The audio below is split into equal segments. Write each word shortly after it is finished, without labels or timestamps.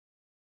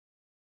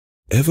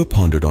Ever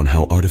pondered on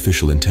how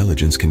artificial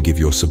intelligence can give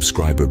your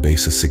subscriber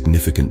base a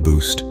significant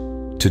boost?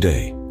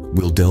 Today,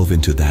 we'll delve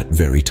into that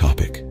very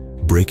topic,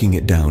 breaking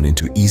it down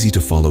into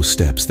easy-to-follow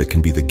steps that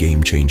can be the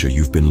game changer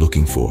you've been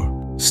looking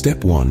for.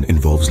 Step 1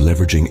 involves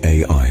leveraging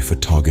AI for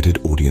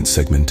targeted audience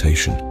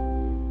segmentation.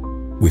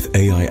 With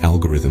AI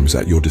algorithms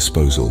at your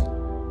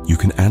disposal, you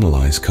can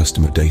analyze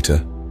customer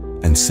data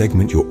and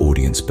segment your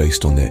audience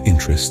based on their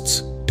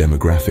interests,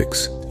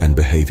 demographics, and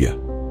behavior.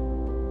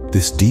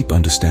 This deep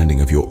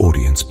understanding of your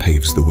audience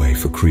paves the way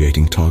for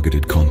creating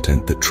targeted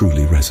content that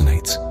truly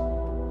resonates,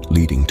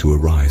 leading to a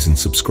rise in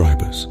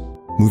subscribers.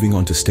 Moving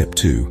on to step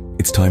 2,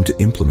 it's time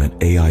to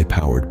implement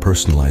AI-powered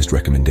personalized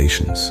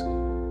recommendations.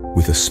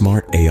 With a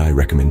smart AI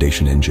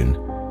recommendation engine,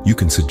 you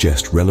can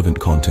suggest relevant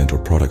content or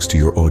products to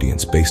your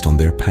audience based on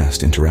their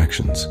past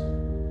interactions.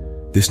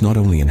 This not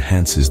only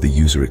enhances the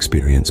user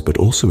experience, but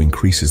also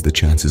increases the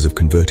chances of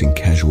converting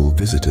casual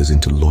visitors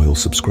into loyal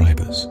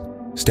subscribers.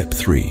 Step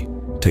 3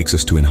 takes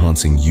us to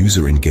enhancing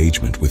user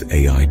engagement with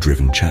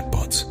AI-driven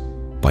chatbots.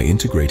 By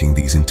integrating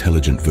these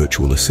intelligent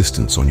virtual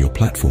assistants on your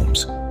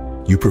platforms,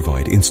 you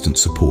provide instant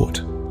support,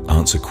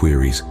 answer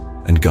queries,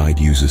 and guide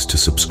users to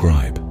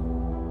subscribe.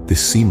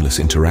 This seamless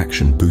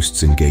interaction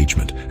boosts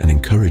engagement and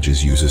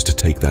encourages users to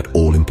take that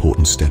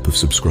all-important step of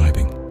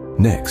subscribing.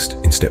 Next,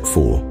 in step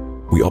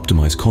 4, we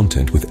optimize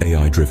content with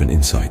AI-driven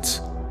insights.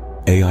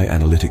 AI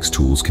analytics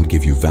tools can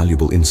give you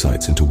valuable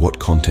insights into what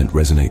content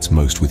resonates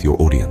most with your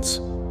audience.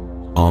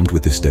 Armed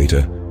with this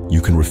data,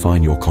 you can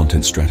refine your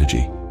content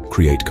strategy,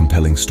 create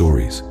compelling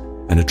stories,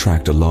 and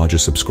attract a larger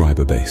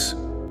subscriber base.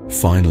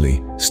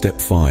 Finally,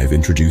 step 5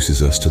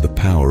 introduces us to the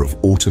power of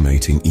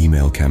automating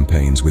email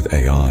campaigns with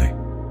AI.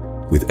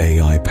 With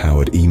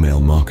AI-powered email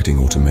marketing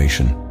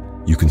automation,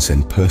 you can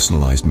send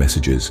personalized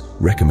messages,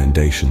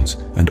 recommendations,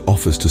 and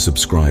offers to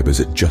subscribers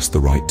at just the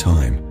right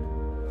time.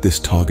 This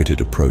targeted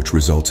approach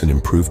results in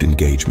improved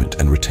engagement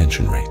and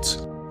retention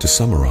rates. To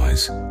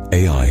summarize,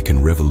 AI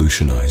can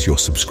revolutionize your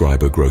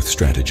subscriber growth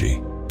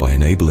strategy by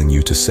enabling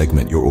you to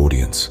segment your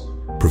audience,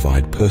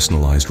 provide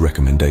personalized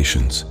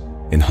recommendations,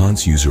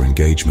 enhance user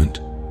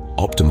engagement,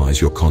 optimize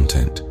your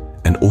content,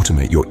 and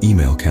automate your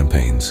email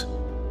campaigns.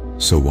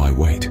 So why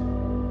wait?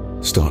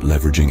 Start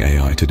leveraging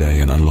AI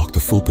today and unlock the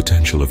full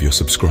potential of your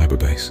subscriber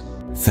base.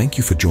 Thank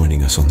you for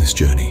joining us on this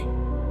journey.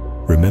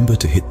 Remember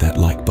to hit that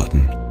like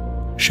button,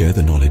 share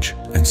the knowledge,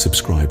 and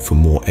subscribe for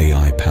more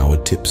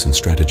AI-powered tips and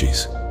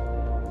strategies.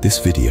 This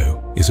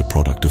video is a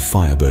product of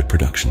Firebird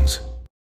Productions.